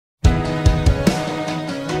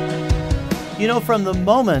You know, from the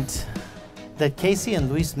moment that Kasey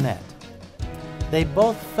and Luis met, they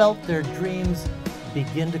both felt their dreams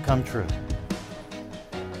begin to come true.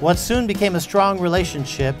 What soon became a strong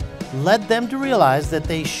relationship led them to realize that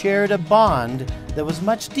they shared a bond that was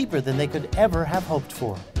much deeper than they could ever have hoped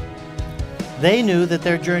for. They knew that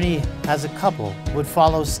their journey as a couple would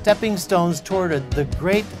follow stepping stones toward the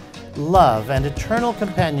great love and eternal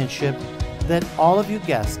companionship that all of you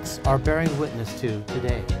guests are bearing witness to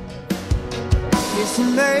today. It's a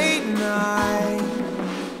late night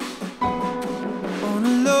on a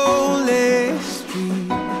lonely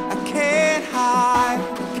street. I can't hide,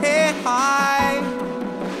 can't hide.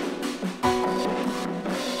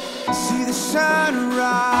 See the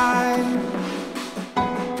sunrise.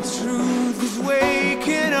 The truth is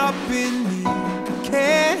waking up in me. I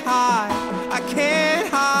can't hide, I can't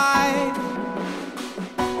hide.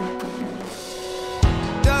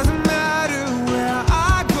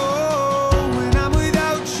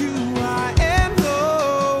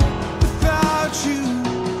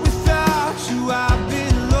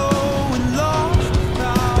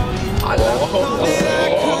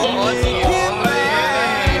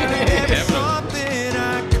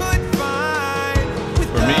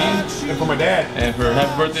 For my dad. And for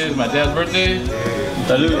happy birthday, it's my dad's birthday.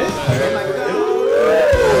 Salud.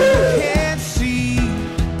 Can't see.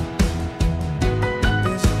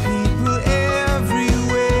 There's people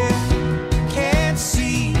everywhere. Can't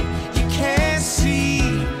see. You can't see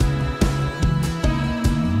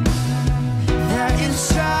that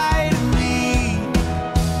inside of me.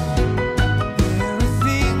 There are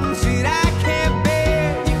things that I can't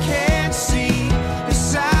bear. You can't see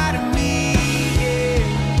inside of me.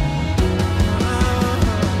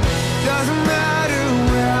 Doesn't matter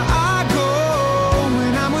where I go,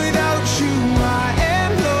 when I'm without you, I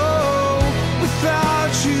am low.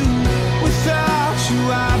 Without you,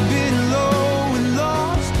 I've been low and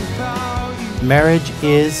lost without you. Marriage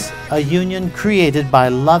is a union created by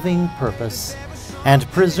loving purpose and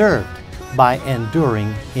preserved by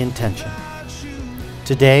enduring intention.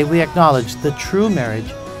 Today we acknowledge the true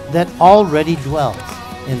marriage that already dwells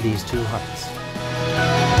in these two hearts.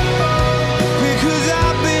 Because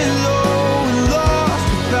I've been low and lost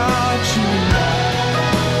without you.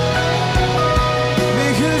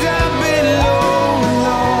 Because I've been low and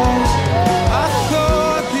lost. I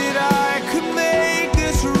thought that I could make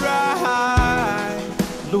this right.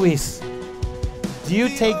 Luis, do you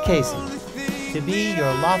take Kasey to be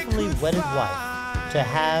your lawfully wedded wife, to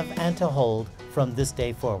have and to hold from this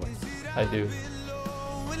day forward? I do.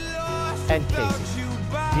 And Kasey,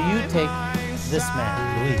 do you take this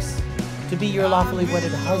man, Luis, to be your lawfully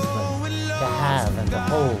wedded husband, to have and to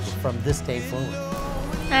hold from this day forward?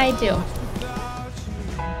 I do.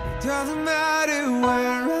 Doesn't matter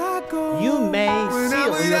where I go. You may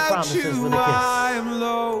seal your promises with a I kiss. am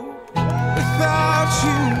low.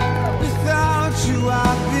 Without you,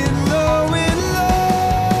 I've been low and low.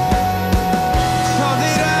 Thought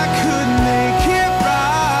that I could make it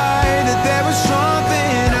right, that there was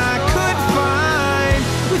something I could find.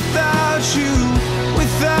 Without you,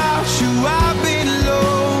 I've been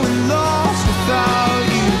low and lost without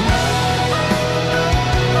you.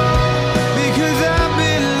 Because I've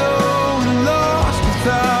been low and lost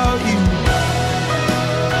without you.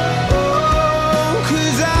 Oh,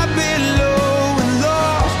 'cause I've been low and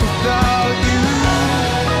lost without you.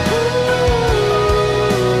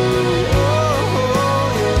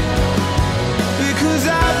 Oh, yeah. Because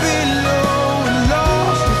I've been low and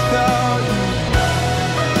lost without you.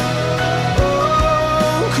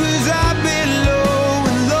 Oh, 'cause I've been low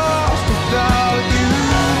and lost without you.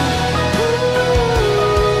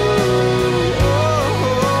 Oh,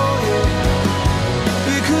 yeah.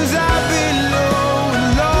 Because I've been low and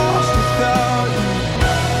lost without you.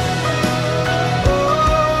 Oh,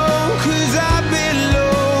 'cause I've been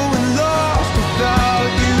low and lost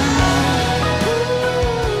without you.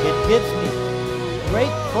 It gives me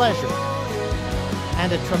great pleasure and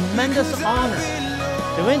a tremendous honor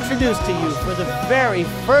to introduce to you for the very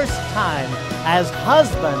first time as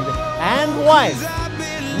husband and wife,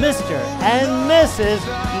 Mr. and Mrs.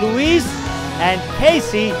 Luis and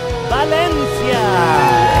Kasey Valencia.